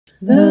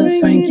The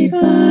Frankie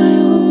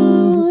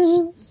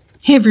Files.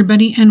 Hey,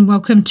 everybody, and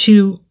welcome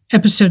to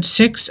episode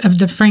 6 of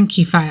The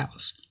Frankie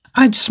Files.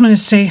 I just want to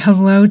say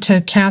hello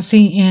to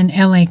Kathy in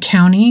LA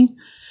County.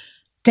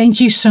 Thank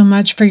you so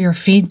much for your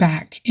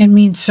feedback. It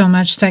means so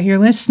much that you're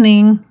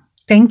listening.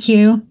 Thank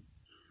you.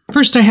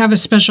 First, I have a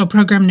special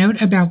program note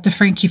about the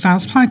Frankie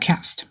Files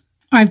podcast.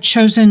 I've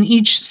chosen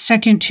each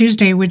second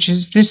Tuesday, which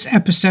is this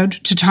episode,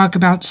 to talk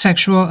about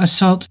sexual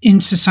assault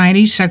in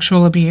society,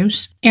 sexual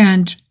abuse.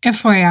 And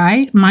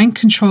FYI, mind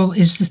control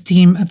is the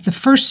theme of the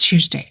first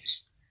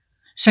Tuesdays.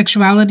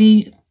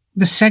 Sexuality,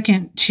 the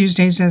second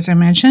Tuesdays, as I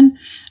mentioned.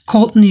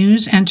 Cult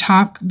news and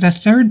talk, the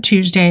third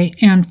Tuesday.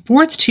 And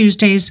fourth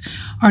Tuesdays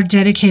are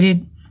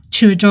dedicated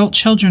to adult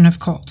children of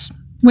cults.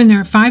 When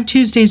there are 5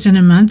 Tuesdays in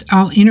a month,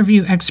 I'll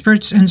interview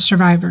experts and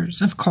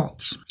survivors of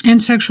cults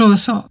and sexual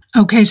assault.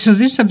 Okay, so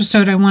this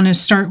episode, I want to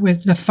start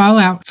with the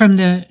fallout from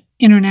the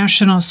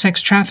international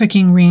sex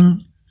trafficking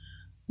ring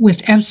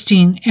with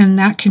Epstein, and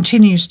that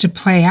continues to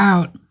play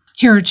out.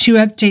 Here are 2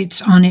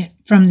 updates on it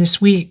from this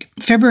week.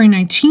 February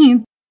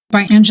 19th,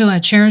 by Angela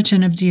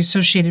Cheriton of the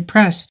Associated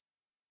Press,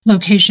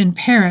 location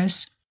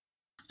Paris,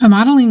 a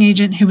modeling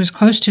agent who was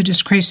close to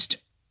disgraced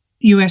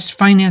U.S.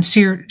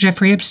 financier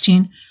Jeffrey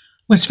Epstein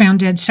was found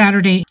dead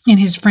Saturday in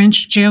his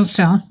French jail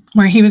cell,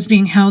 where he was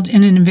being held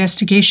in an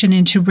investigation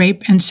into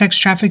rape and sex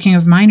trafficking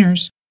of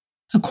minors,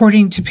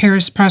 according to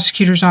Paris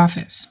prosecutor's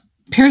office.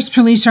 Paris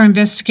police are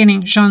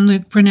investigating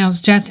Jean-Luc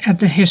Brunel's death at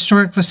the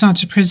historic La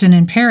Sante prison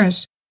in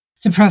Paris,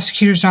 the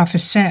prosecutor's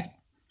office said.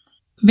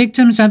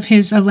 Victims of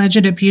his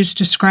alleged abuse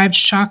described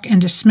shock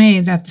and dismay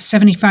that the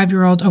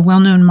 75-year-old, a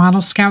well-known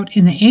model scout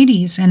in the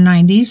 80s and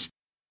 90s,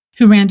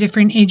 who ran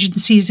different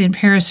agencies in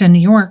Paris and New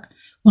York,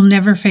 will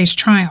never face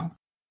trial.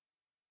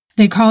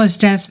 They call his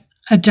death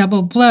a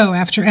double blow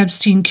after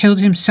Epstein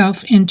killed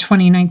himself in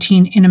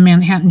 2019 in a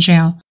Manhattan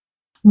jail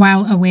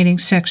while awaiting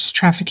sex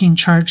trafficking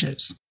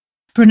charges.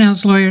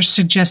 Brunel's lawyers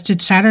suggested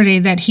Saturday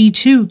that he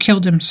too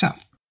killed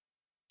himself.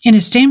 In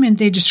a statement,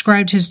 they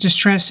described his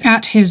distress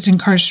at his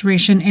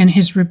incarceration and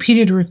his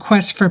repeated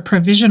requests for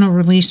provisional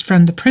release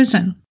from the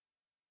prison.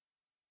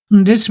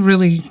 This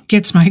really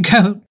gets my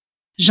goat.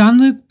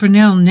 Jean-Luc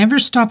Brunel never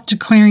stopped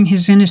declaring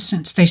his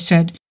innocence, they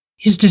said.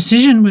 His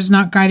decision was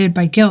not guided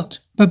by guilt,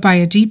 but by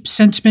a deep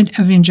sentiment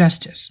of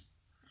injustice.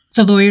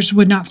 The lawyers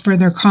would not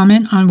further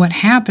comment on what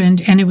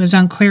happened, and it was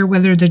unclear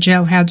whether the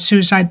jail had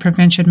suicide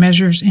prevention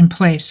measures in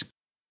place.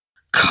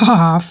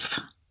 Cough.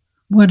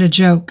 What a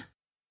joke.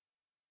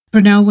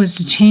 Brunel was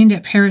detained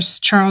at Paris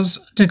Charles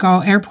de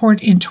Gaulle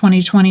Airport in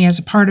 2020 as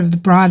a part of the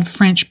broad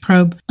French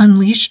probe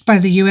unleashed by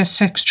the U.S.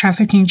 sex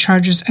trafficking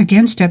charges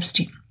against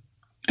Epstein.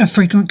 A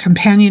frequent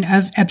companion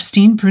of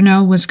Epstein,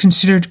 Brunel was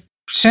considered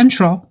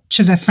central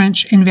to the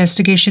French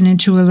investigation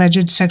into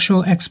alleged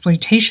sexual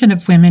exploitation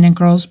of women and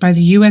girls by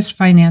the U.S.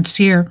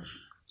 financier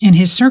in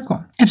his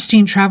circle.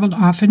 Epstein traveled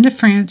often to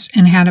France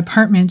and had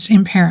apartments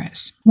in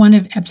Paris. One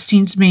of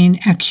Epstein's main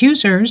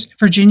accusers,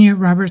 Virginia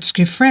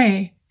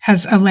Roberts-Giuffre,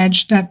 has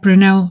alleged that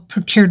Brunel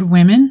procured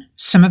women,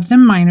 some of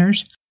them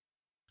minors,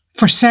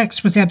 for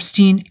sex with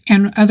Epstein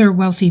and other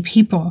wealthy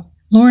people,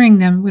 luring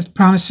them with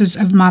promises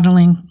of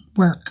modeling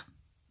work.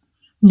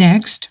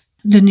 Next,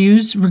 the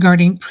news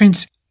regarding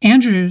Prince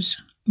Andrew's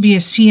via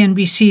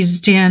CNBC's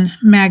Dan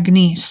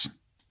Magnese.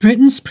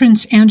 Britain's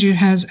Prince Andrew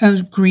has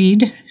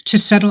agreed to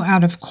settle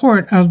out of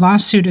court a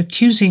lawsuit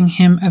accusing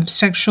him of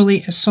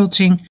sexually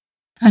assaulting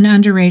an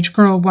underage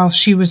girl while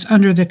she was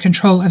under the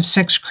control of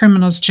sex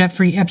criminals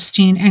Jeffrey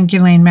Epstein and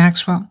Ghislaine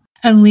Maxwell,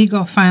 a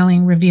legal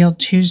filing revealed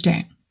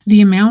Tuesday.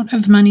 The amount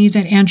of money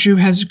that Andrew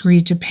has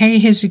agreed to pay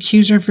his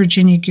accuser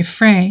Virginia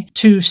Giuffre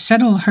to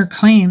settle her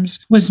claims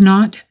was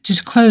not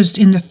disclosed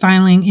in the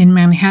filing in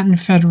Manhattan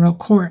federal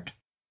court,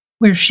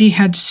 where she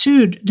had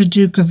sued the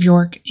Duke of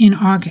York in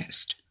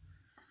August.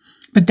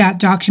 But that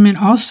document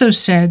also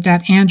said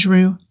that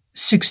Andrew,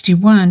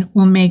 61,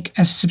 will make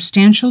a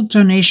substantial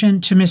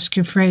donation to Ms.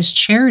 Giuffre's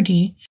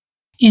charity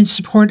in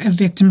support of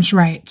victims'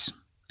 rights.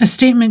 A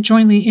statement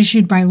jointly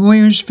issued by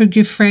lawyers for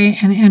Giuffre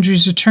and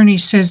Andrew's attorney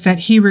says that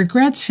he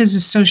regrets his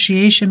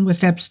association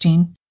with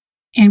Epstein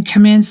and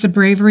commends the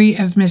bravery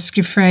of Ms.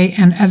 Giuffre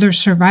and other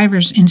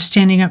survivors in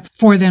standing up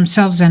for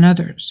themselves and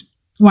others.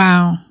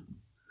 Wow.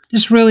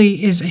 This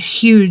really is a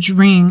huge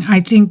ring. I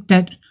think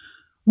that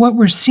what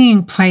we're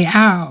seeing play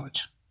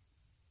out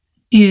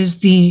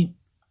is the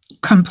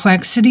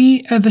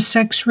complexity of a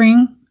sex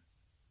ring,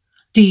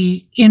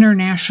 the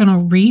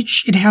international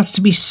reach. It has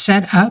to be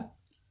set up.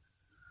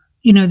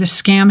 The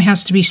scam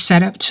has to be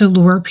set up to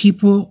lure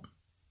people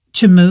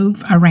to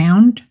move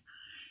around,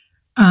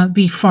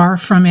 be far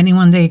from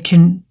anyone they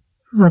can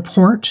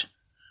report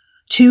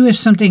to if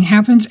something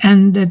happens,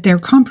 and that they're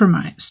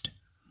compromised.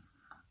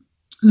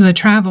 The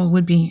travel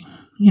would be,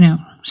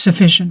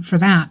 sufficient for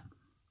that.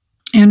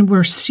 And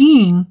we're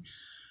seeing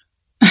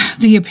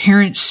the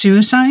apparent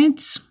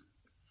suicides.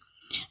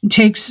 It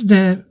takes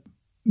the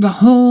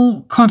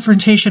whole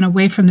confrontation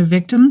away from the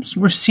victims.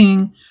 We're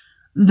seeing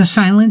the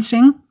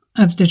silencing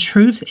of the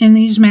truth in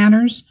these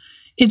matters.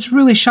 It's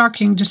really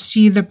shocking to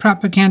see the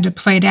propaganda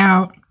played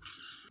out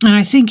And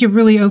I think it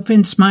really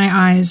opens my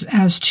eyes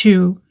as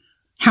to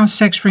how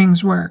sex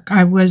rings work.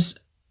 I was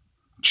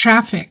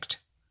trafficked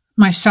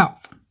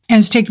myself, and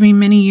it's taken me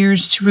many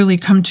years to really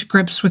come to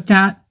grips with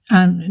that.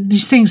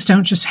 These things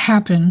don't just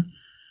happen.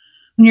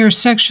 When you're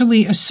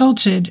sexually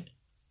assaulted,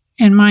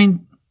 and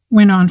mine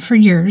went on for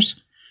years,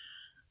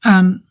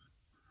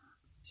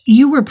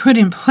 you were put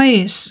in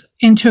place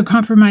into a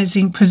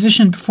compromising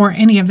position before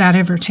any of that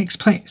ever takes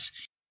place.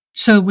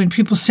 So when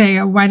people say,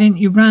 oh, why didn't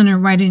you run, or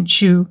why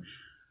didn't you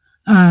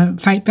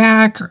fight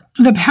back?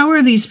 The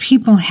power these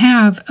people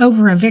have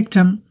over a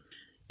victim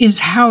is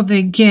how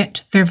they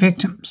get their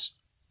victims.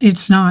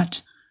 It's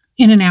not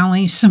in an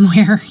alley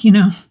somewhere,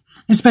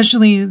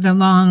 especially the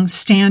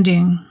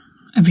long-standing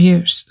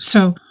abuse.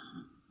 So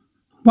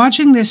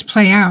watching this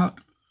play out,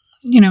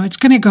 it's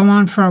going to go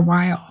on for a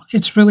while.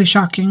 It's really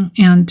shocking.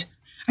 And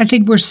I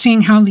think we're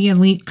seeing how the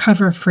elite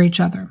cover for each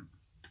other.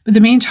 But the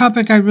main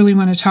topic I really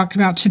want to talk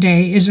about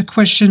today is a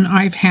question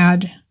I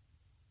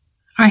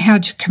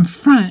had to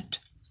confront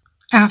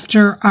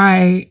after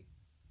I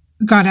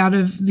got out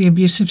of the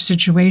abusive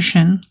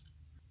situation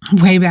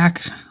way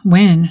back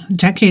when,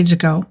 decades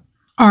ago.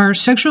 Are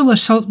sexual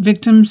assault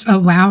victims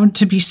allowed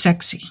to be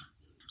sexy?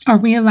 Are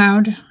we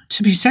allowed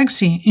to be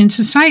sexy in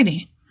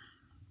society?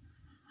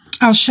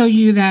 I'll show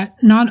you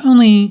that not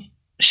only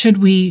should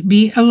we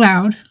be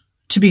allowed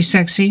to be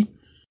sexy,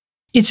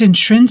 it's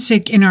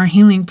intrinsic in our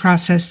healing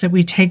process that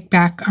we take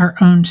back our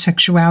own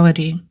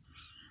sexuality.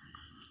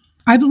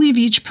 I believe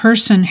each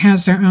person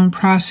has their own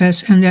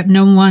process and that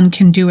no one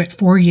can do it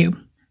for you.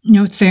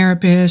 No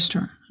therapist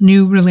or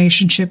new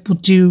relationship will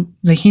do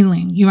the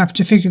healing. You have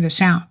to figure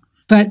this out.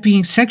 But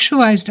being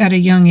sexualized at a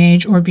young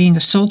age or being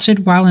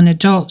assaulted while an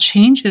adult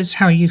changes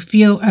how you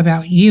feel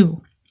about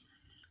you.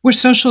 We're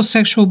social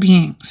sexual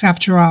beings,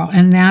 after all,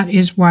 and that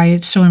is why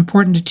it's so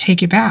important to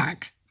take it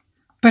back.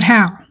 But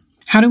how?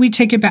 How do we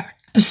take it back?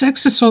 A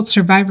sex assault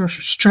survivor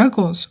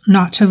struggles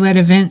not to let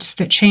events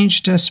that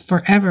changed us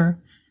forever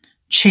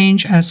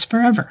change us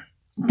forever.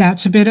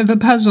 That's a bit of a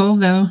puzzle,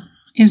 though,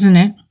 isn't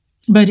it?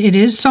 But it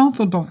is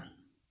solvable.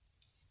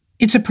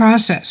 It's a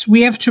process.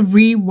 We have to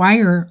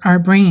rewire our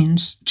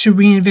brains to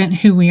reinvent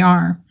who we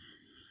are.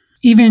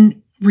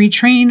 Even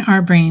retrain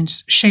our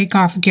brains, shake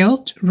off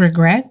guilt,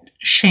 regret,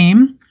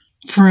 shame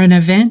for an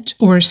event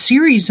or a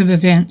series of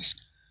events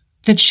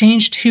that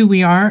changed who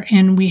we are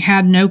and we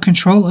had no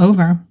control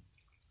over.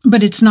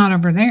 But it's not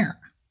over there.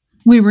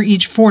 We were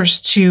each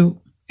forced to,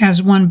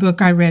 as one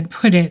book I read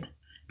put it,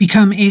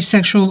 become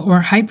asexual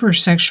or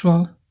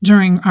hypersexual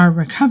during our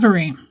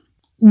recovery.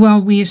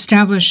 While we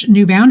establish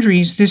new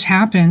boundaries, this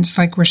happens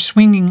like we're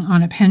swinging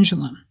on a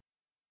pendulum.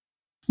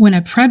 When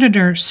a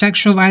predator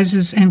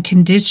sexualizes and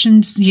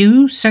conditions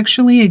you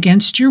sexually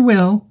against your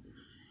will,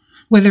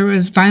 whether it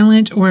was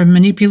violent or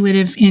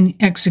manipulative in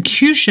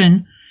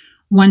execution,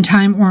 one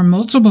time or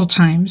multiple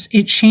times,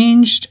 it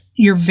changed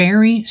your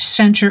very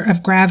center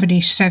of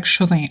gravity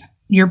sexually,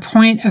 your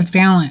point of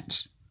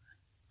balance,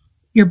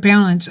 your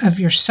balance of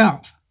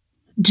yourself.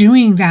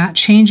 Doing that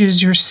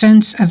changes your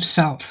sense of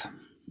self,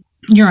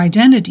 your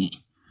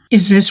identity.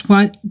 Is this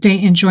what they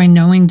enjoy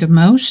knowing the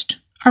most,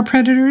 our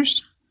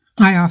predators?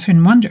 I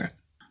often wonder.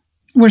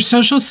 We're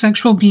social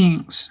sexual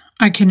beings.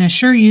 I can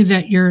assure you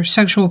that your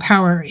sexual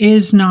power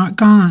is not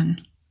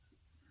gone.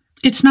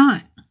 It's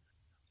not.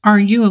 Are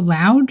you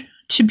allowed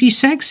to be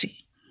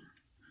sexy?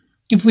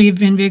 If we've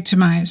been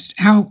victimized,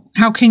 how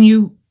can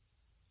you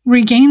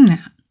regain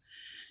that?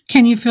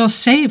 Can you feel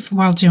safe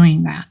while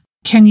doing that?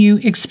 Can you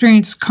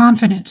experience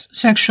confidence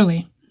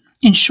sexually?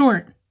 In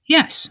short,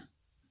 yes,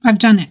 I've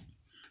done it.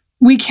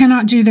 We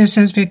cannot do this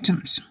as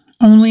victims,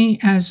 only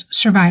as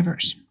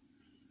survivors.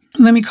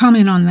 Let me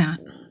comment on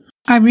that.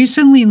 I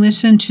recently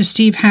listened to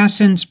Steve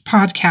Hassan's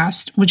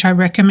podcast, which I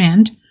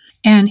recommend,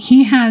 and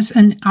he has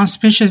an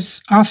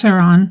auspicious author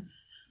on,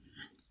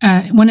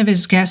 one of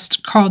his guests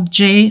called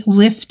Jay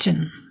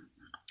Lifton,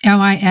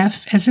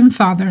 L-I-F as in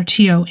father,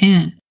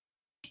 T-O-N.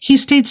 He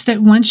states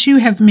that once you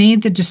have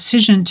made the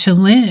decision to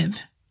live,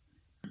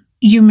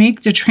 you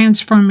make the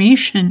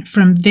transformation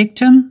from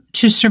victim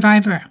to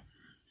survivor,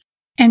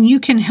 and you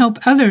can help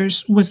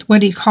others with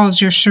what he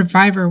calls your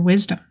survivor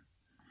wisdom.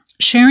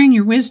 Sharing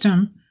your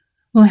wisdom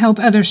will help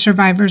other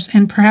survivors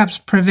and perhaps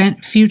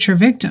prevent future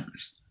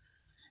victims.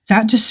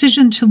 That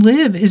decision to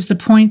live is the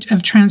point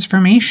of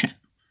transformation.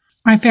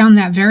 I found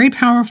that very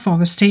powerful,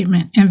 the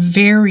statement, and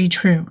very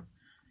true.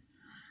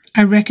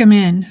 I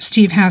recommend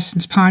Steve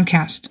Hassan's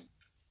podcast.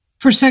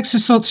 For sex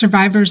assault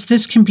survivors,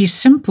 this can be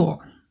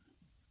simple.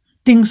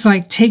 Things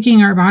like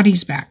taking our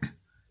bodies back,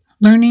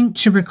 learning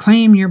to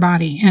reclaim your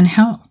body and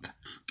health.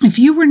 If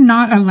you were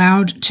not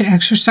allowed to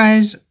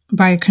exercise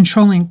by a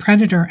controlling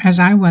predator, as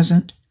I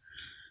wasn't,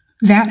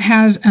 that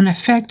has an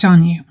effect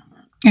on you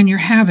and your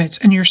habits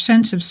and your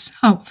sense of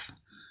self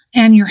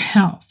and your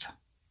health.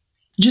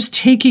 Just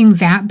taking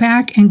that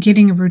back and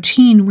getting a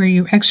routine where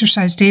you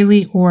exercise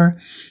daily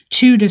or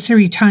 2 to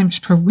 3 times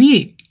per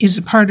week is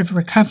a part of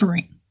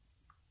recovery.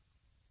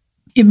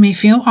 It may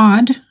feel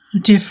odd,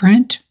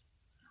 different,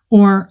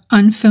 or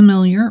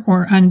unfamiliar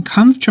or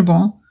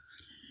uncomfortable,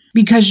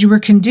 because you were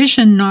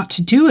conditioned not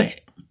to do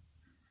it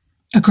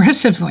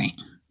aggressively.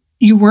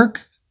 You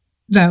work,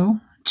 though,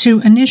 to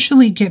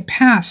initially get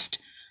past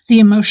the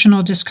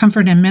emotional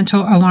discomfort and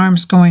mental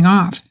alarms going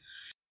off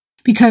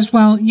because,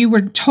 well, you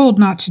were told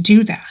not to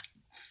do that.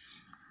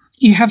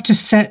 You have to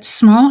set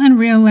small and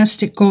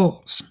realistic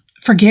goals.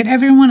 Forget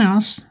everyone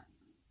else.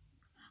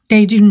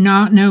 They do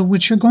not know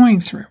what you're going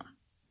through.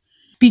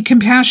 Be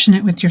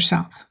compassionate with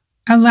yourself.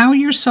 Allow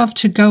yourself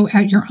to go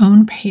at your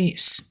own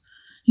pace.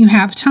 You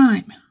have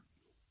time.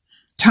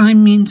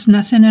 Time means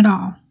nothing at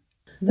all.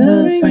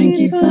 The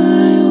Frankie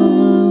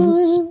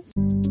Files.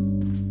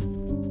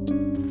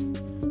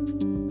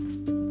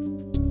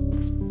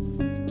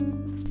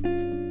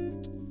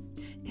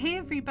 Hey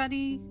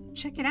everybody,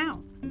 check it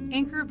out.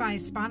 Anchor by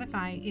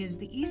Spotify is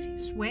the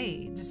easiest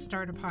way to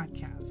start a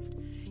podcast.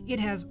 It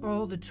has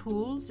all the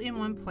tools in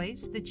one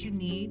place that you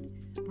need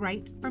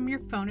right from your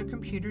phone or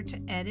computer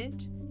to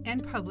edit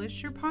and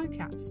publish your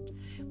podcast.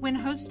 When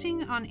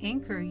hosting on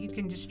Anchor, you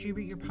can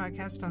distribute your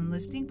podcast on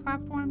listening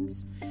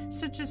platforms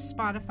such as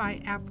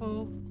Spotify,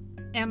 Apple,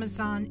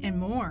 Amazon, and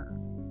more.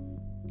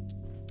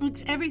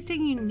 It's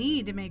everything you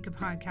need to make a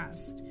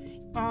podcast,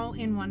 all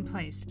in one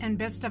place. And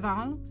best of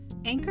all,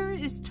 Anchor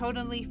is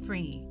totally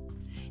free.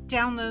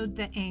 Download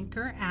the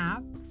Anchor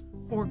app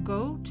or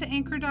go to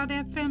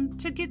anchor.fm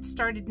to get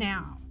started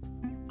now.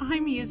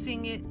 I'm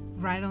using it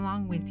right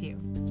along with you.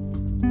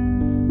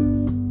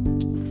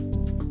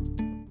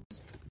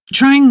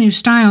 Trying new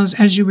styles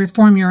as you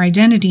reform your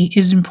identity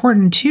is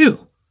important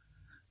too.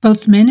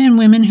 Both men and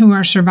women who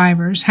are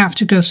survivors have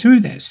to go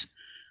through this.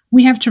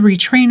 We have to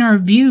retrain our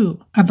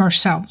view of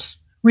ourselves,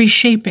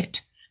 reshape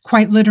it,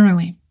 quite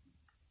literally.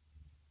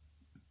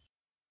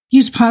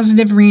 Use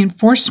positive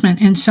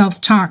reinforcement and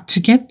self-talk to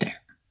get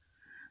there.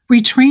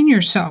 Retrain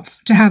yourself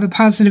to have a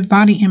positive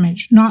body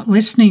image, not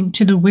listening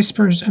to the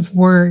whispers of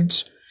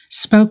words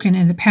spoken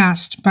in the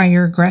past by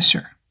your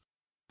aggressor.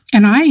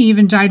 And I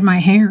even dyed my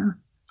hair.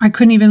 I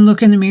couldn't even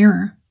look in the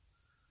mirror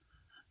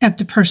at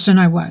the person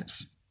I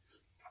was.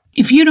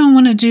 If you don't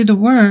want to do the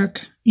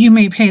work, you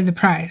may pay the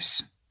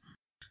price.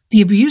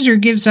 The abuser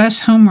gives us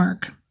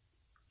homework.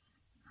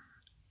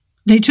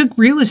 They took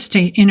real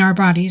estate in our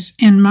bodies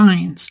and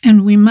minds,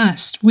 and we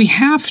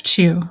have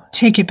to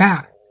take it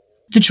back.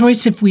 The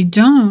choice, if we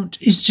don't,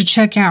 is to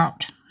check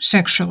out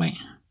sexually,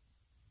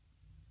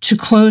 to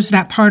close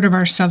that part of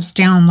ourselves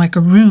down like a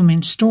room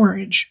in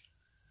storage,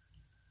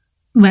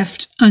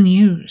 left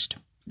unused,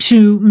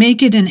 to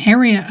make it an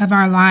area of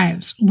our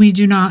lives we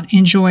do not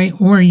enjoy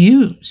or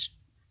use.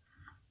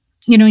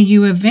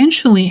 You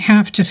eventually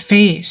have to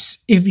face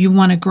if you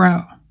want to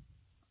grow.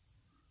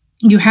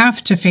 You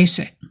have to face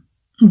it.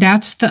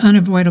 That's the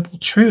unavoidable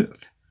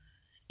truth.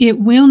 It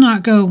will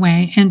not go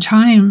away, and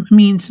time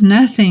means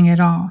nothing at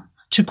all,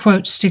 to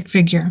quote Stick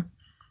Figure,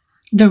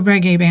 the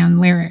reggae band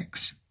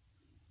lyrics.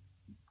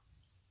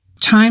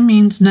 Time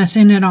means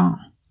nothing at all.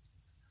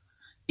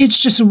 It's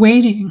just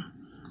waiting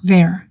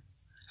there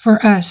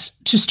for us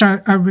to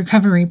start our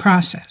recovery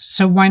process.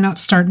 So why not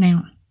start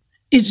now?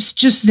 It's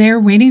just there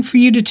waiting for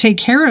you to take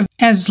care of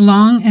as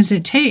long as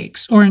it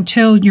takes or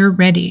until you're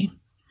ready.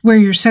 Where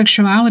your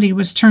sexuality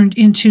was turned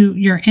into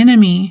your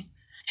enemy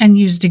and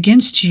used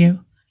against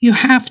you, you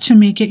have to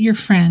make it your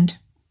friend.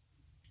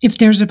 If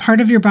there's a part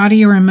of your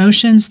body or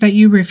emotions that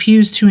you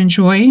refuse to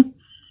enjoy,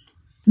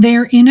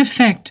 they're in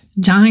effect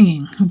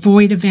dying,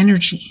 void of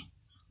energy,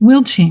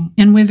 wilting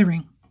and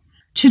withering.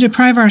 To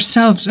deprive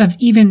ourselves of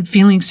even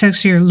feeling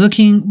sexy or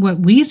looking what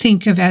we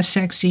think of as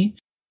sexy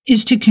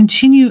is to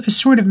continue a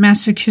sort of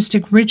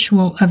masochistic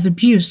ritual of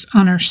abuse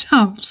on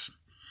ourselves.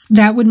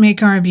 That would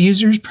make our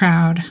abusers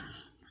proud.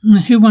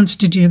 Who wants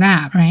to do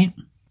that, right?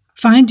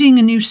 Finding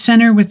a new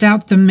center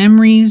without the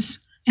memories,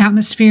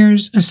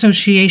 atmospheres,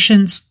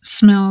 associations,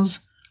 smells,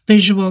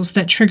 visuals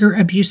that trigger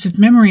abusive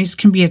memories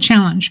can be a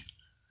challenge,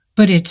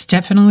 but it's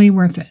definitely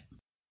worth it.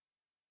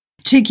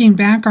 Taking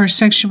back our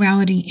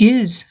sexuality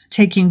is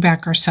taking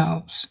back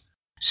ourselves.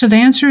 So the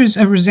answer is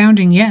a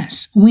resounding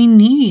yes. We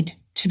need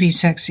to be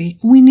sexy.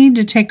 We need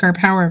to take our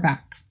power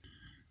back.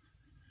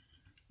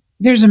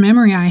 There's a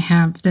memory I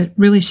have that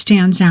really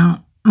stands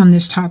out on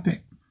this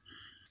topic.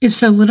 It's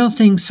the little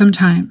things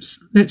sometimes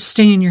that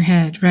stay in your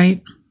head,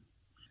 right?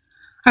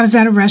 I was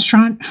at a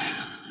restaurant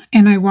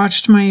and I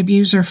watched my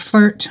abuser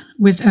flirt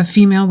with a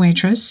female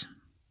waitress,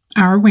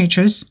 our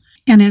waitress,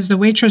 and as the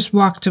waitress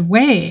walked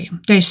away,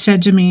 they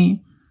said to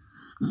me,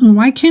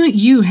 "Why can't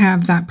you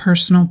have that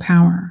personal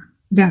power,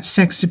 that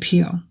sex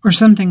appeal," or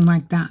something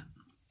like that.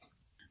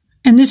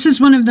 And this is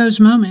one of those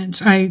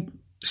moments I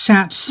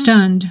sat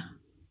stunned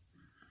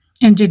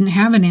and didn't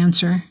have an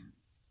answer,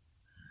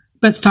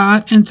 but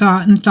thought and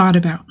thought and thought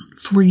about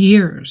for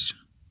years.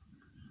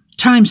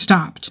 Time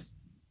stopped.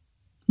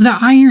 The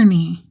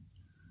irony,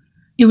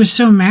 it was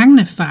so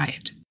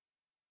magnified.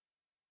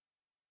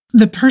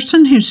 The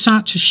person who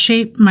sought to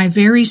shape my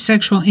very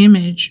sexual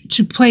image,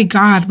 to play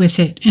God with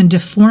it and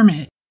deform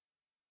it,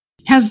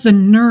 has the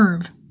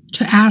nerve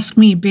to ask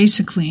me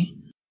basically,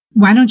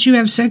 why don't you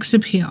have sex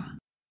appeal?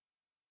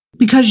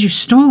 Because you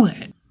stole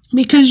it.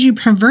 Because you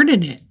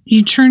perverted it.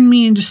 you turned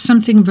me into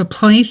something of a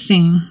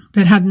plaything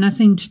that had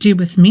nothing to do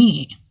with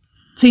me.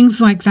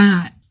 Things like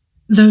that.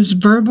 Those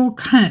verbal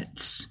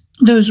cuts,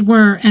 those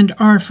were and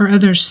are for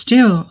others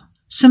still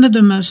some of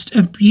the most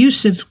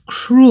abusive,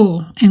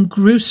 cruel, and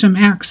gruesome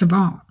acts of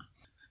all.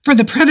 For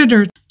the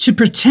predator to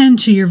pretend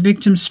to your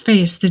victim's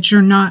face that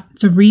you're not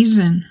the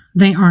reason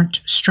they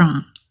aren't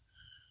strong.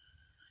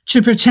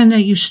 To pretend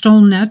that you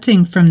stole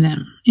nothing from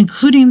them,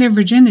 including their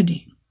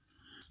virginity.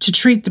 To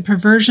treat the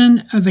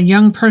perversion of a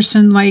young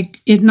person like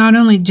it not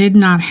only did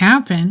not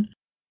happen,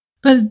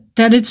 but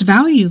that it's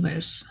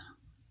valueless.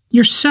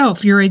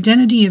 Yourself, your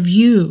identity of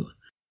you,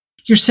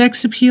 your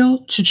sex appeal,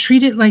 to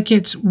treat it like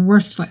it's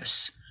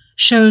worthless,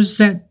 shows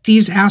that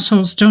these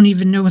assholes don't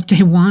even know what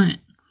they want.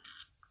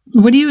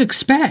 What do you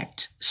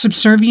expect?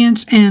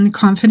 Subservience and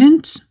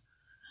confidence?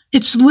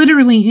 It's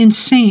literally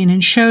insane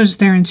and shows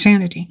their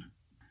insanity.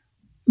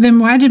 Then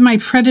why did my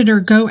predator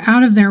go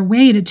out of their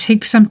way to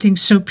take something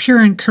so pure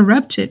and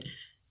corrupted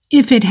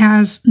if it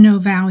has no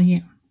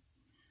value?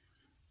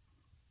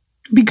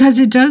 Because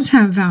it does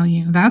have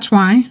value. That's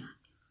why.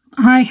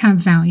 I have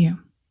value.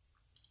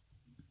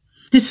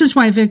 This is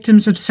why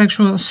victims of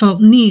sexual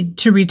assault need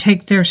to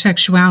retake their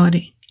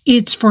sexuality.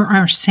 It's for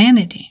our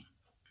sanity.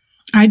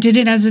 I did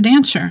it as a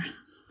dancer.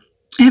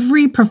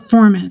 Every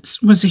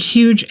performance was a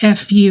huge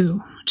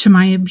FU to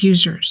my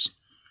abusers.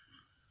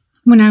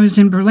 When I was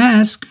in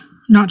burlesque,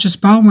 not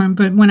just ballroom,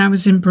 but when I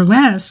was in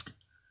burlesque,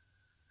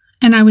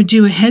 and I would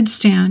do a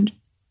headstand,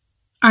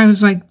 I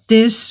was like,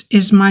 this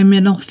is my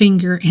middle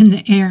finger in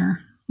the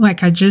air,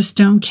 like I just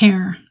don't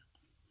care.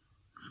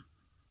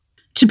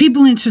 To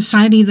people in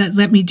society that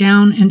let me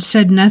down and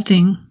said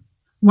nothing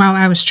while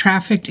I was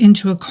trafficked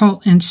into a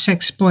cult and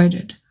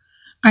sexploited,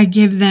 I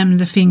give them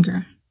the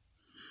finger.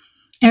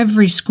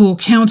 Every school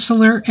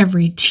counselor,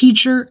 every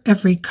teacher,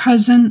 every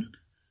cousin,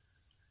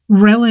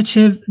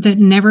 relative that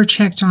never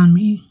checked on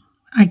me,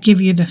 I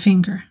give you the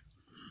finger.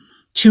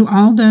 To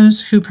all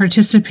those who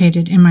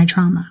participated in my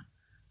trauma,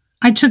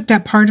 I took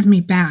that part of me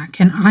back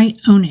and I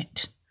own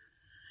it.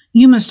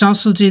 You must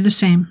also do the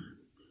same.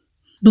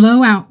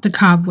 Blow out the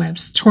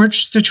cobwebs,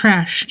 torch the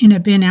trash in a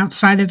bin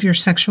outside of your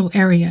sexual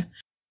area,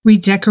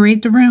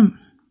 redecorate the room,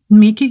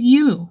 make it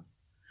you.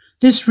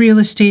 This real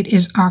estate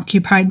is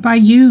occupied by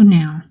you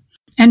now,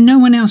 and no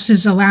one else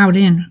is allowed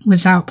in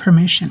without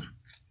permission.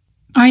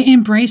 I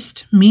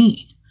embraced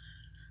me.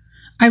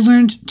 I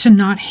learned to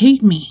not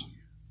hate me,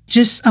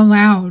 just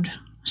allowed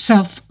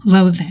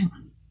self-loathing.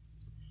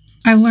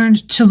 I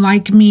learned to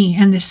like me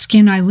and the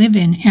skin I live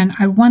in, and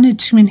I wanted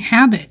to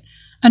inhabit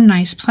a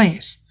nice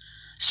place.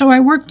 So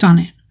I worked on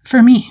it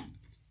for me.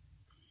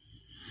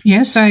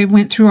 Yes, I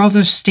went through all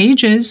those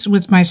stages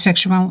with my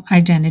sexual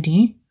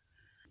identity,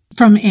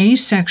 from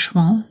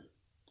asexual,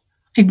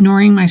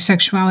 ignoring my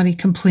sexuality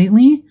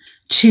completely,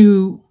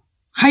 to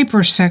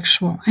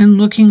hypersexual and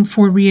looking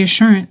for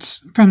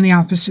reassurance from the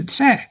opposite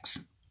sex.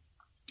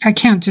 I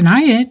can't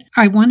deny it.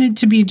 I wanted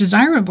to be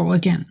desirable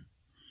again,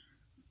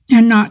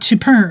 and not to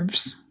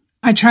pervs.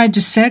 I tried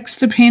to sex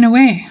the pain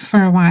away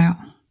for a while,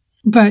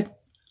 but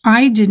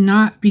I did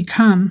not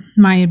become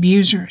my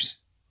abusers.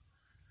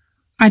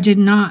 I did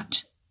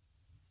not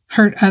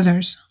hurt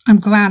others.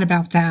 I'm glad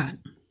about that.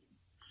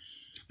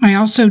 I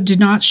also did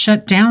not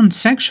shut down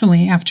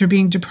sexually after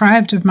being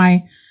deprived of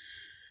my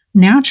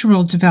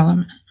natural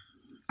development.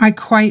 I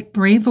quite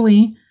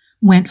bravely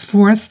went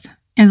forth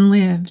and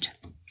lived.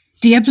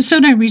 The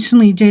episode I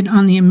recently did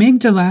on the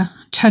amygdala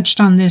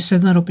touched on this a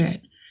little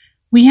bit.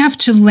 We have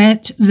to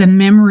let the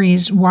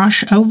memories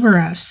wash over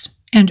us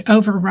and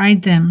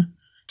override them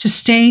to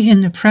stay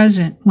in the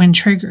present when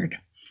triggered.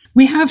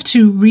 We have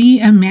to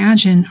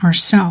reimagine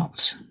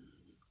ourselves.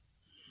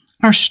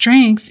 Our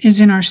strength is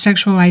in our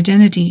sexual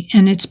identity,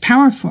 and it's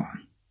powerful.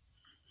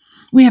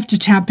 We have to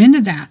tap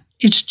into that.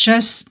 It's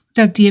just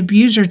that the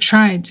abuser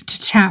tried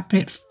to tap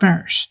it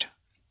first.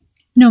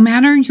 No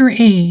matter your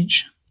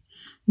age,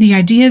 the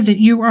idea that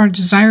you are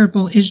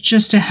desirable is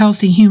just a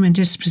healthy human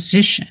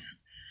disposition.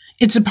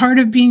 It's a part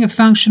of being a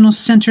functional,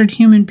 centered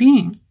human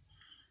being.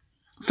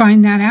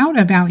 Find that out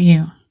about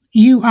you.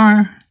 You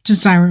are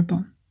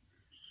desirable.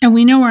 And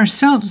we know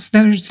ourselves,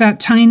 there's that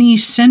tiny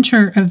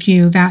center of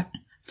you, that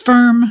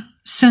firm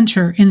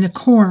center in the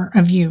core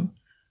of you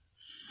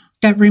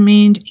that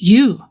remained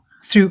you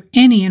through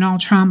any and all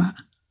trauma.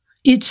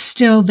 It's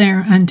still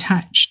there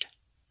untouched.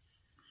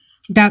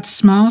 That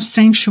small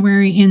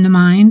sanctuary in the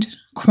mind,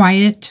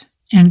 quiet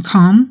and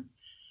calm,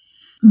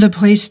 the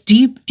place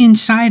deep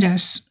inside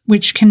us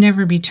which can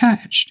never be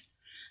touched.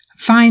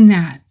 Find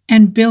that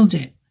and build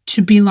it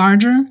to be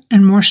larger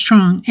and more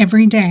strong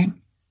every day.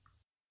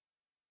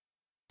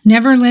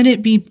 Never let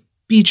it be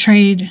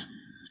betrayed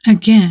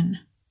again.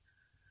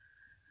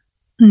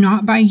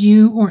 Not by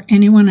you or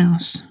anyone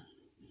else.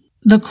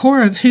 The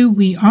core of who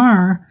we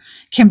are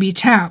can be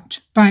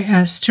tapped by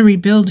us to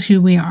rebuild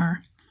who we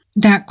are.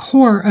 That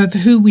core of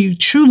who we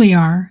truly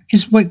are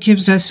is what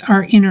gives us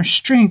our inner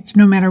strength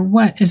no matter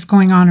what is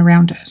going on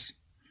around us.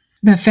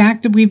 The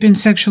fact that we've been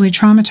sexually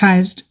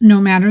traumatized,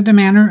 no matter the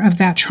manner of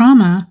that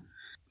trauma,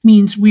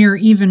 means we are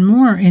even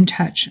more in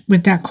touch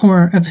with that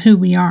core of who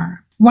we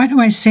are. Why do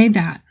I say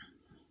that?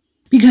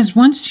 Because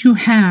once you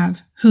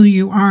have who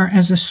you are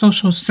as a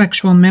social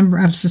sexual member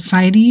of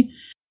society,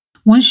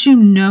 once you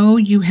know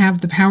you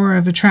have the power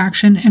of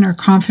attraction and are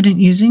confident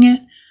using it,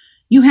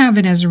 you have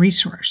it as a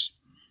resource.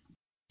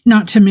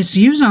 Not to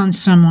misuse on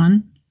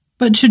someone,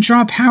 but to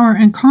draw power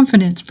and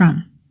confidence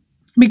from.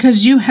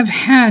 Because you have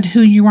had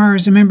who you are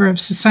as a member of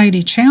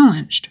society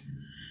challenged.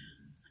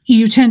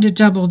 You tend to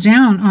double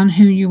down on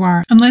who you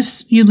are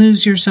unless you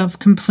lose yourself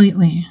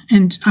completely,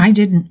 and I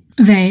didn't.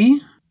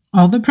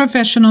 All the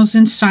professionals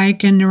in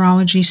psych and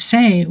neurology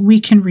say we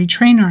can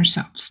retrain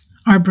ourselves,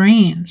 our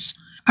brains,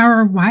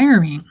 our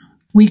wiring.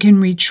 We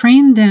can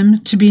retrain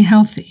them to be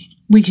healthy.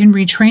 We can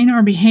retrain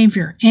our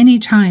behavior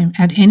anytime,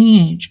 at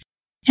any age.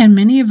 And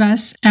many of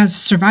us, as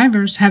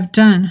survivors, have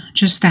done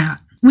just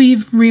that.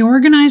 We've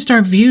reorganized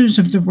our views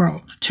of the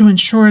world to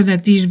ensure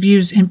that these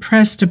views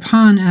impressed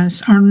upon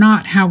us are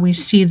not how we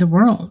see the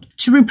world,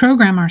 to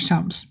reprogram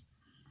ourselves.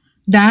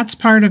 That's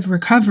part of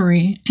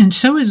recovery, and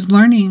so is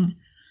learning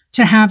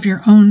to have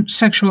your own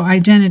sexual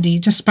identity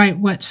despite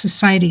what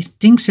society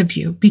thinks of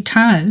you,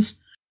 because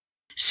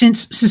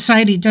since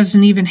society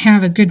doesn't even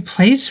have a good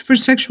place for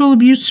sexual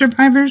abuse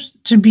survivors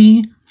to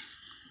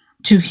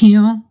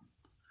heal,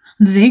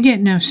 they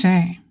get no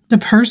say.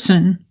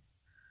 The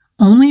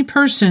only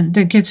person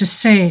that gets a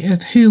say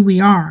of who we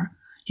are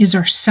is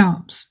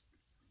ourselves.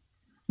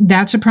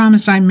 That's a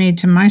promise I made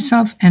to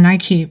myself and I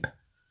keep.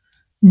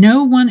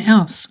 No one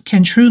else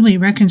can truly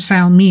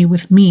reconcile me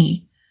with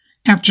me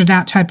after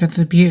that type of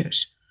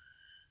abuse.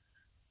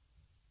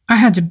 I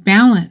had to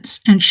balance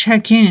and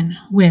check in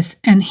with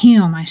and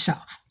heal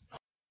myself.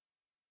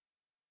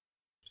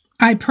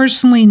 I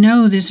personally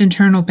know this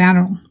internal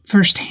battle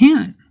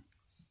firsthand.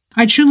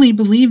 I truly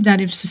believe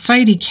that if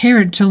society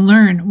cared to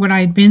learn what I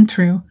had been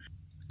through,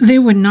 they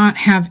would not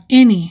have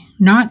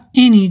not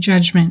any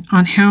judgment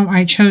on how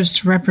I chose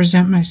to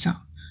represent myself.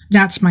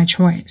 That's my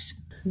choice.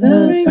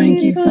 The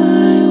Frankie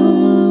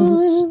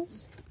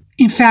Files.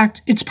 In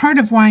fact, it's part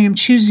of why I'm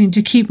choosing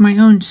to keep my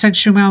own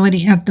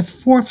sexuality at the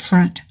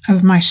forefront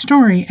of my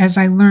story as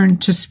I learn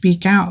to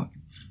speak out.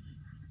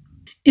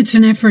 It's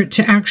an effort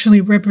to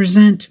actually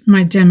represent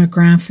my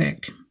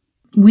demographic.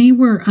 We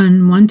were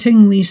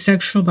unwantingly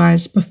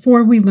sexualized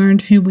before we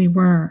learned who we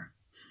were.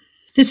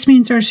 This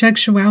means our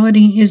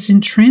sexuality is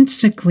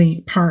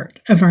intrinsically part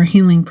of our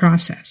healing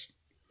process.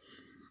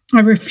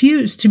 I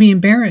refuse to be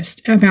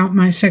embarrassed about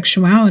my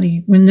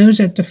sexuality when those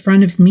at the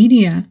front of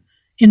media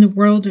in the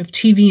world of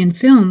TV and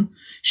film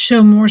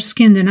show more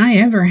skin than I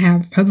ever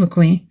have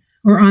publicly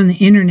or on the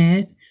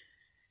internet,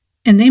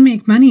 and they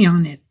make money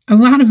on it. A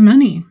lot of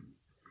money.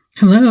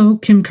 Hello,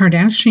 Kim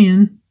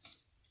Kardashian.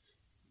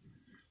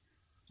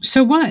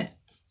 So what?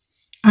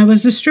 I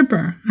was a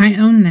stripper. I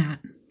own that.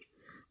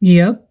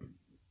 Yep.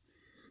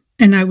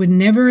 And I would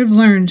never have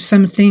learned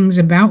some things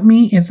about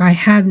me if I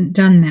hadn't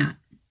done that.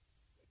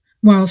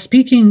 While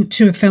speaking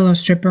to a fellow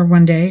stripper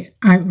one day,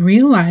 I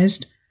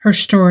realized her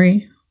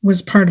story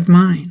was part of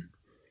mine.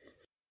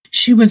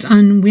 She was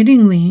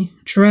unwittingly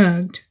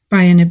drugged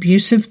by an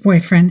abusive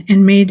boyfriend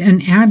and made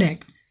an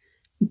addict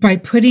by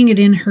putting it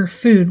in her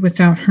food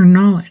without her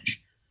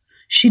knowledge.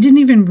 She didn't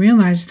even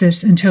realize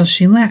this until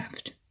she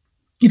left.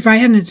 If I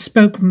hadn't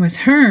spoken with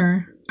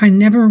her, I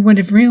never would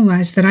have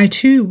realized that I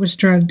too was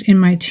drugged in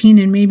my teen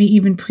and maybe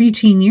even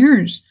preteen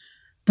years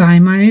by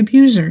my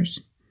abusers.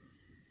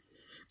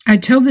 I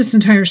tell this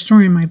entire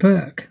story in my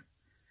book,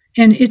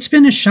 and it's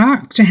been a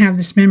shock to have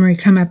this memory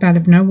come up out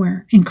of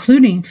nowhere,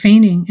 including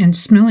fainting and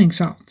smelling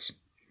salts.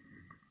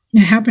 It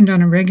happened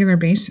on a regular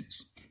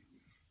basis.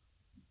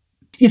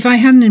 If I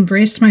hadn't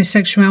embraced my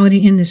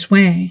sexuality in this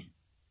way,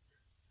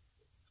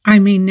 I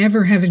may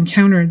never have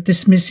encountered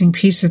this missing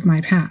piece of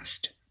my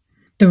past.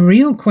 The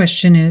real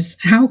question is,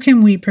 how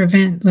can we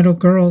prevent little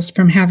girls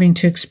from having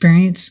to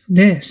experience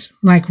this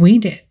like we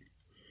did?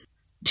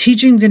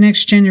 Teaching the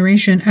next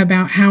generation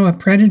about how a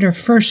predator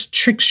first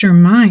tricks your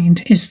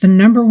mind is the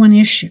number one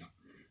issue.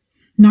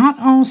 Not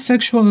all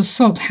sexual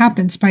assault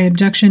happens by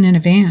abduction in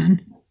a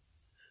van.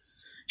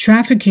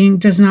 Trafficking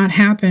does not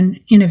happen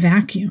in a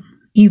vacuum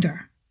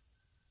either.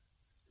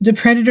 The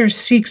predator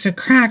seeks a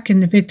crack in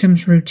the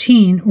victim's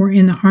routine or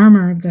in the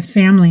armor of the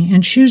family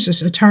and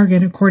chooses a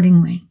target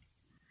accordingly.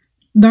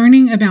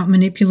 Learning about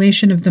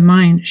manipulation of the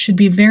mind should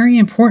be very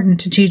important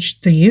to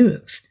teach the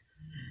youth,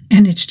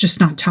 and it's just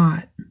not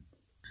taught.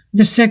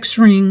 The sex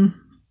ring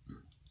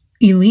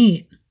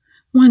elite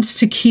wants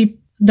to keep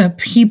the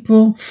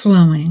people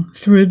flowing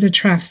through the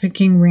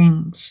trafficking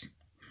rings.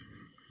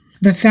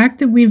 The fact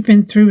that we've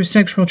been through a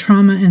sexual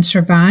trauma and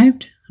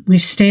survived, we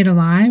stayed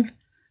alive,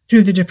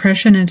 through the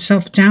depression and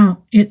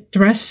self-doubt it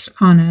thrusts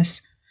on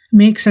us,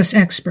 makes us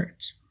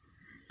experts.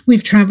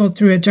 We've traveled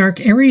through a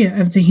dark area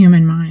of the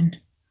human mind,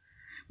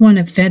 one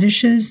of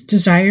fetishes,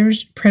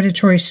 desires,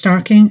 predatory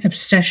stalking,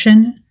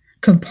 obsession,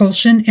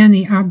 compulsion, and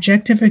the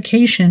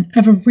objectification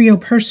of a real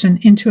person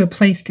into a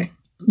plaything.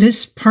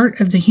 This part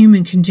of the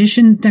human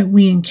condition that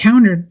we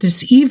encountered,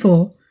 this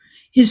evil,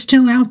 is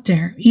still out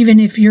there, even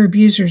if your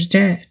abuser's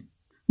dead.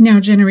 Now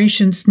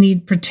generations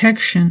need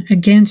protection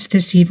against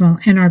this evil,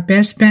 and our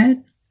best bet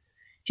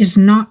is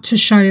not to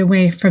shy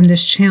away from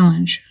this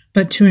challenge,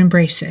 but to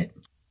embrace it.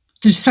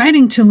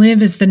 Deciding to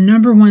live is the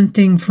number one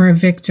thing for a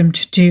victim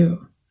to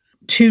do,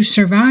 to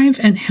survive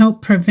and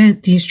help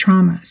prevent these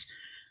traumas.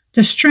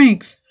 The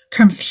strength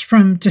comes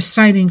from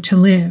deciding to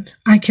live.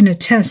 I can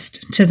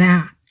attest to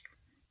that.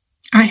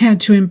 I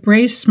had to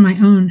embrace my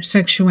own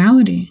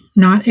sexuality,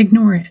 not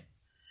ignore it,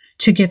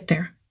 to get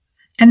there.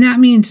 And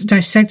that means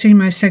dissecting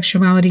my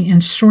sexuality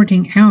and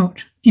sorting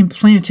out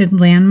implanted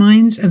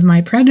landmines of my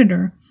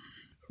predator,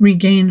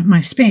 regain my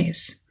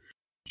space.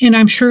 And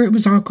I'm sure it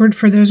was awkward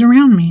for those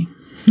around me.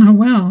 Oh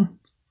well.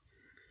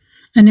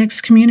 An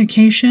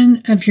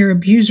excommunication of your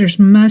abusers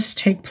must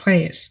take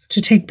place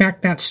to take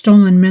back that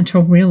stolen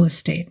mental real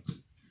estate.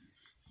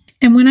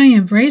 And when I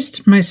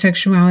embraced my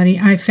sexuality,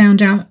 I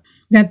found out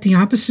that the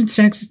opposite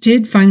sex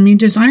did find me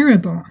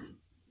desirable.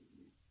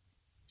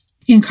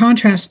 In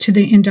contrast to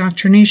the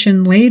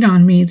indoctrination laid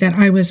on me that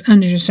I was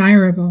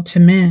undesirable to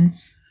men.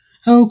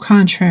 Au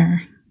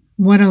contraire,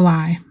 what a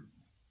lie.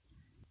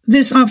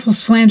 This awful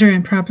slander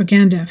and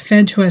propaganda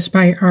fed to us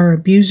by our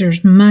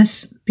abusers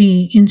must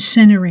be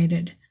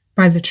incinerated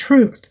by the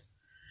truth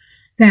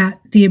that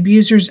the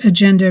abuser's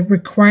agenda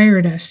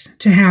required us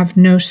to have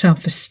no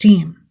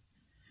self-esteem.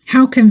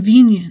 How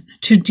convenient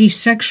to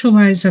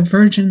desexualize a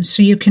virgin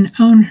so you can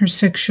own her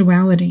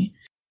sexuality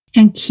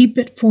and keep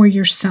it for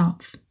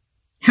yourself.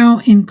 How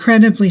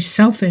incredibly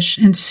selfish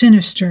and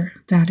sinister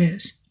that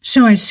is.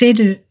 So I say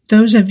to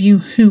those of you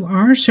who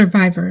are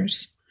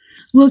survivors,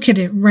 look at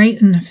it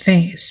right in the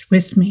face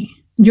with me.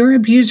 Your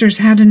abusers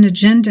had an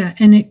agenda,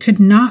 and it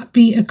could not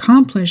be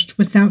accomplished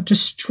without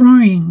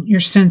destroying your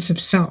sense of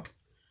self,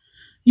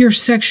 your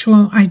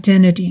sexual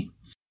identity.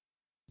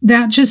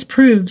 That just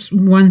proves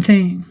one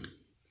thing.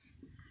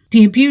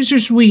 The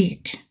abuser's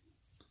weak,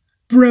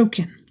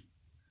 broken,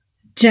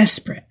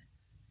 desperate,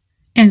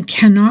 and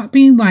cannot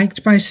be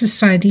liked by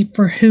society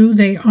for who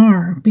they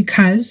are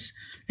because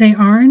they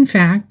are, in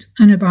fact,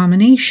 an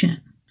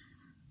abomination.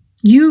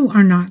 You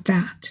are not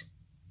that.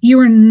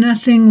 You are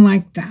nothing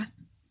like that.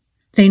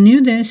 They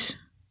knew this.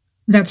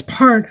 That's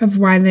part of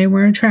why they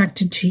were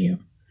attracted to you.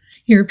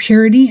 Your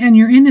purity and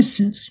your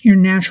innocence, your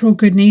natural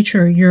good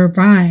nature, your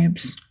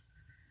vibes,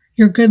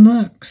 your good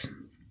looks.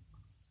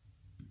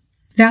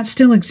 That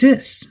still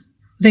exists.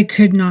 They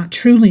could not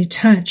truly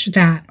touch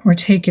that or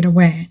take it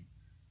away.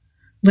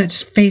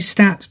 Let's face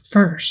that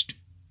first.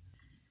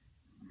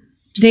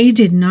 They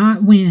did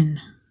not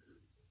win.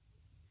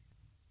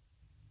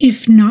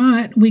 If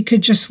not, we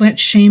could just let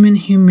shame and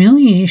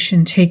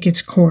humiliation take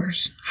its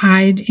course,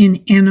 hide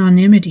in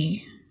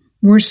anonymity,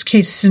 worst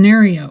case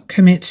scenario,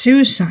 commit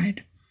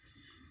suicide,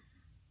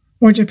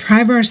 or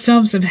deprive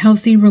ourselves of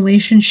healthy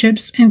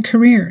relationships and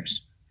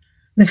careers.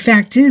 The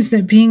fact is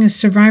that being a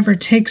survivor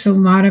takes a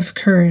lot of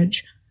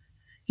courage.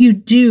 You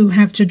do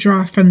have to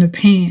draw from the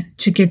pain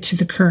to get to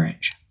the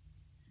courage.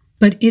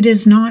 But it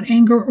is not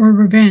anger or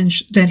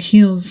revenge that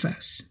heals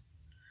us.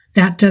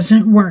 That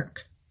doesn't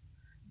work.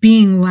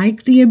 Being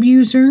like the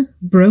abuser,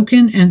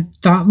 broken and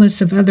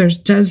thoughtless of others,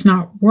 does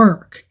not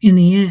work in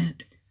the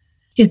end.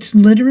 It's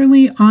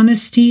literally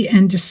honesty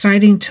and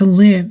deciding to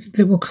live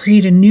that will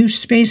create a new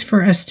space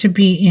for us to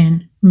be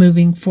in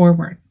moving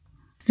forward.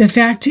 The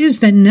fact is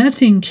that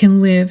nothing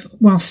can live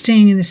while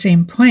staying in the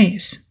same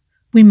place.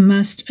 We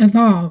must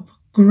evolve,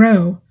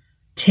 grow,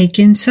 take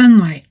in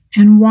sunlight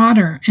and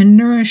water and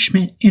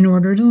nourishment in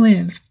order to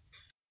live.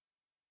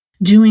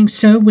 Doing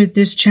so with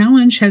this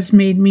challenge has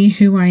made me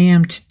who I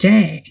am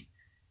today.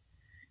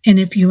 And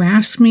if you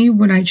ask me,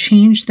 would I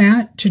change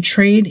that to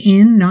trade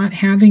in not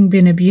having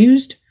been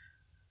abused?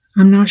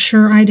 I'm not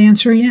sure I'd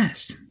answer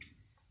yes.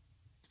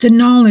 The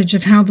knowledge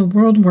of how the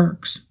world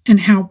works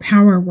and how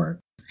power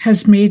works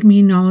has made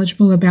me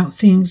knowledgeable about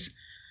things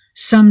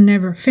some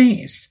never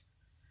face.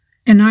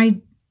 And I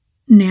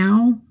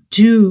now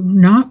do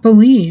not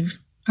believe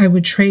I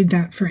would trade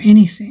that for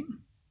anything.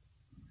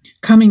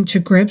 Coming to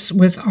grips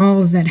with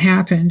all that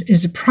happened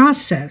is a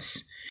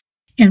process,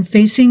 and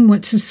facing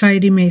what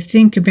society may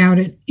think about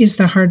it is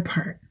the hard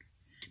part.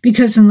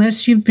 Because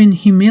unless you've been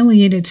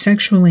humiliated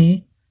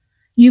sexually,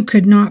 you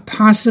could not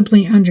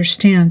possibly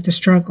understand the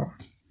struggle.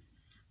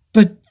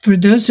 But for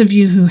those of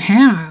you who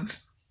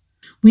have,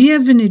 we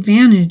have an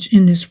advantage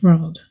in this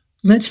world.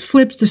 Let's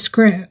flip the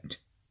script.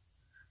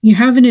 You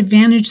have an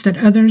advantage that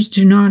others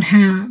do not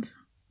have.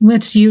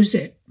 Let's use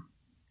it.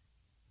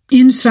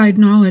 Inside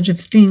knowledge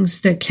of things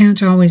that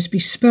can't always be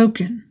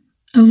spoken.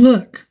 A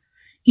look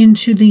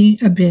into the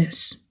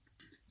abyss.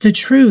 The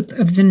truth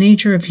of the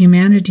nature of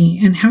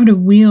humanity and how to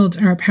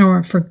wield our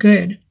power for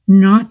good,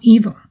 not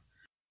evil.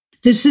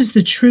 This is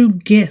the true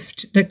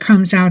gift that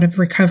comes out of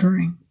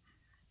recovering.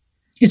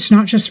 It's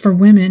not just for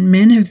women.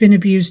 Men have been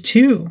abused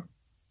too.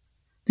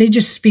 They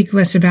just speak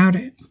less about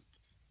it.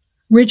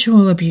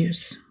 Ritual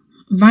abuse,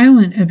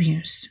 violent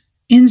abuse,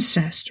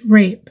 incest,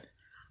 rape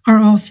are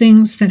all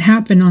things that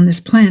happen on this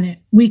planet.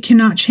 We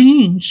cannot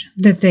change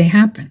that they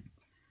happen.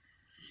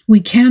 We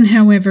can,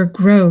 however,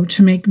 grow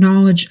to make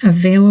knowledge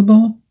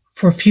available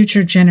for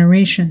future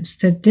generations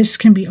that this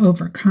can be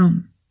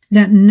overcome,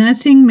 that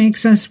nothing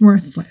makes us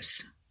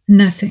worthless.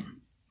 Nothing.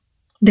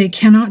 They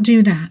cannot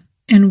do that,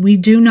 and we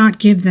do not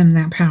give them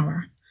that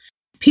power.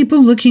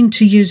 People looking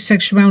to use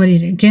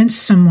sexuality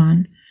against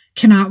someone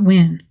cannot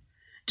win,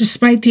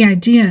 despite the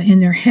idea in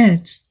their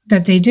heads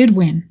that they did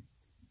win.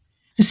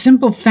 The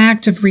simple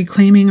fact of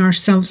reclaiming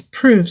ourselves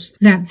proves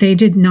that they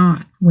did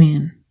not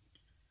win.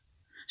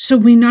 So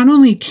we not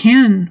only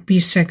can be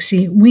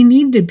sexy, we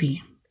need to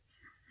be.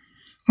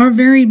 Our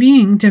very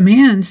being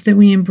demands that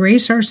we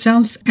embrace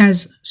ourselves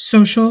as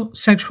social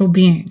sexual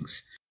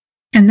beings,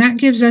 and that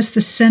gives us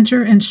the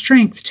center and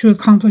strength to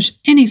accomplish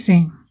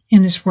anything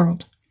in this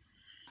world.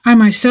 I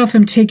myself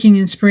am taking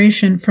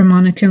inspiration from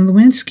Monica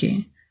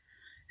Lewinsky,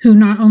 who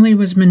not only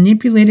was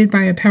manipulated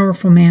by a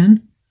powerful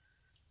man,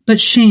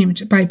 but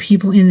shamed by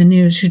people in the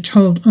news who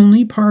told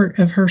only part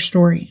of her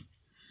story.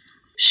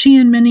 She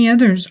and many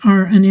others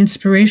are an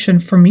inspiration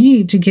for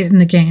me to get in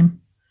the game,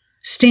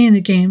 stay in the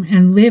game,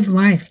 and live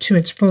life to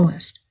its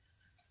fullest.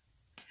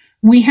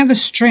 We have a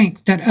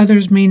strength that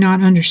others may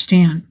not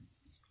understand.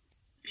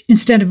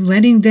 Instead of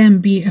letting them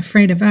be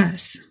afraid of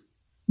us,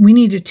 we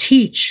need to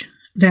teach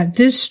that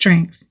this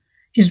strength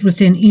is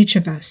within each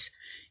of us.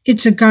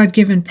 It's a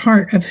God-given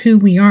part of who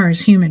we are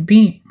as human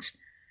beings.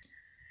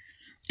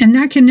 And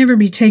that can never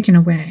be taken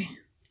away.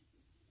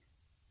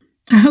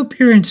 I hope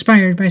you're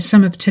inspired by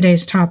some of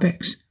today's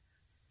topics.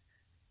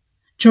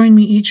 Join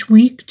me each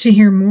week to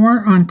hear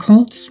more on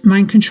cults,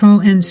 mind control,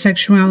 and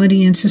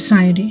sexuality in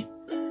society.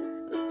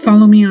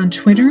 Follow me on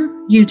Twitter,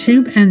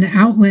 YouTube, and the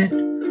outlet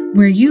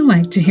where you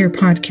like to hear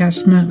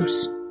podcasts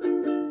most.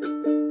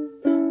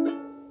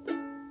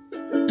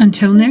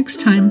 Until next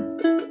time.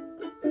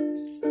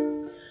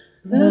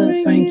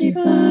 The Frankie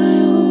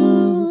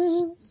Files.